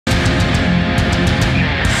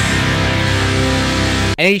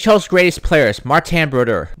NHL's greatest players, Martin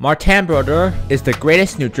Brodeur. Martin Brodeur is the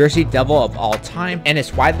greatest New Jersey Devil of all time and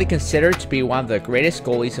is widely considered to be one of the greatest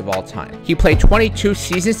goalies of all time. He played 22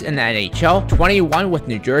 seasons in the NHL, 21 with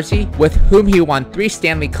New Jersey, with whom he won 3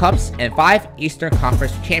 Stanley Cups and 5 Eastern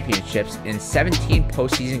Conference Championships in 17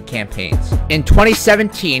 postseason campaigns. In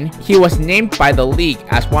 2017, he was named by the league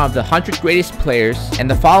as one of the 100 greatest players, and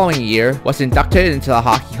the following year was inducted into the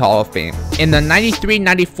Hockey Hall of Fame. In the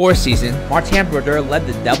 93-94 season, Martin Brodeur led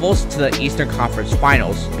the Devils to the Eastern Conference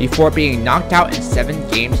Finals before being knocked out in 7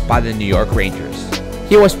 games by the New York Rangers.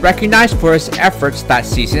 He was recognized for his efforts that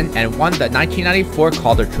season and won the 1994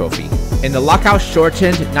 Calder Trophy. In the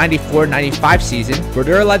lockout-shortened 94-95 season,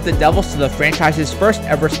 Brodeur led the Devils to the franchise's first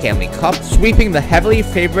ever Stanley Cup, sweeping the heavily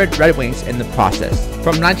favored Red Wings in the process.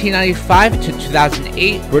 From 1995 to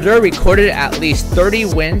 2008, Brodeur recorded at least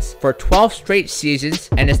 30 wins for 12 straight seasons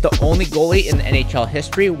and is the only goalie in the NHL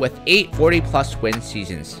history with 8 40-plus win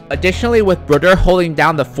seasons. Additionally, with Brodeur holding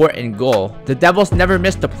down the fort in goal, the Devils never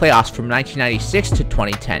missed the playoffs from 1996 to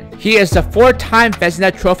 2010. He is a 4-time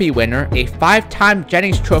Vezina Trophy winner, a 5-time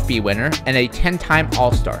Jennings Trophy winner, and a 10-time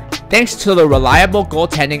All-Star. Thanks to the reliable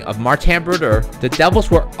goaltending of Martin Brodeur, the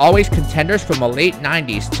Devils were always contenders from the late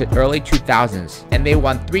 90s to early 2000s, and they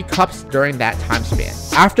won 3 cups during that time span.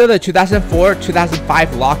 After the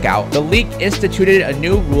 2004-2005 lockout, the league instituted a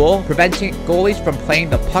new rule preventing goalies from playing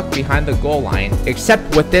the puck behind the goal line,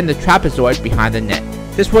 except within the trapezoid behind the net.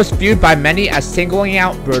 This was viewed by many as singling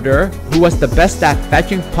out Brodeur, who was the best at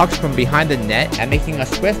fetching pucks from behind the net and making a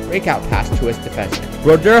swift breakout pass to his defenseman.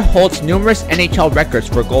 Brodeur holds numerous NHL records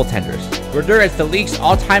for goaltenders. Brodeur is the league's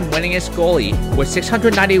all-time winningest goalie with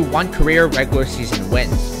 691 career regular season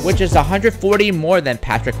wins, which is 140 more than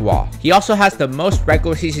Patrick Roy. He also has the most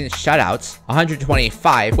regular season shutouts,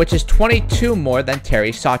 125, which is 22 more than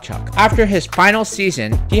Terry Sawchuk. After his final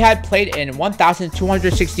season, he had played in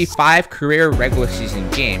 1,265 career regular season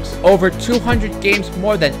games, over 200 games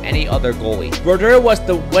more than any other goalie. Brodeur was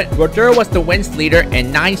the wins leader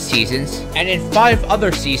in 9 seasons, and in 5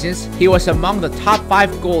 other seasons, he was among the top 5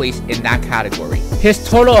 goalies in that category. His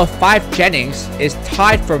total of 5 Jennings is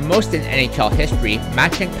tied for most in NHL history,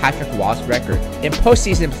 matching Patrick Roy's record. In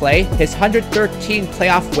postseason play, his 113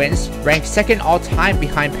 playoff wins rank second all-time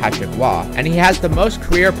behind Patrick Roy, and he has the most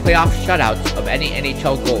career playoff shutouts of any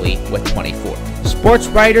NHL goalie with 24. Sports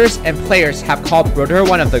writers and players have called Brodeur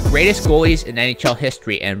one of the greatest goalies in NHL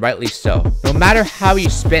history, and rightly so. No matter how you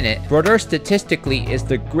spin it, Brodeur statistically is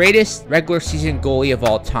the greatest regular season goalie of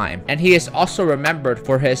all time, and he is also remembered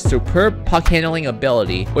for his superb puck handling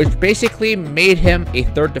ability, which basically made him a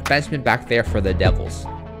third defenseman back there for the Devils.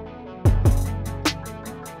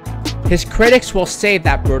 His critics will say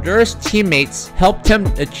that Brodeur's teammates helped him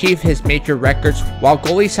achieve his major records, while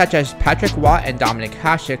goalies such as Patrick Roy and Dominik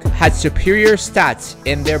Hasek had superior stats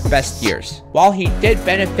in their best years. While he did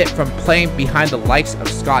benefit from playing behind the likes of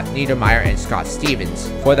Scott Niedermayer and Scott Stevens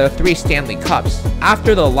for their 3 Stanley Cups,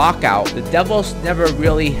 after the lockout, the Devils never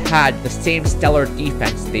really had the same stellar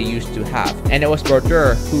defense they used to have, and it was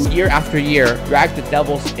Brodeur who year after year dragged the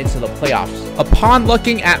Devils into the playoffs. Upon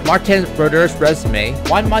looking at Martin Brodeur's resume,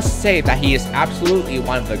 one must say that he is absolutely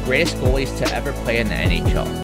one of the greatest goalies to ever play in the NHL.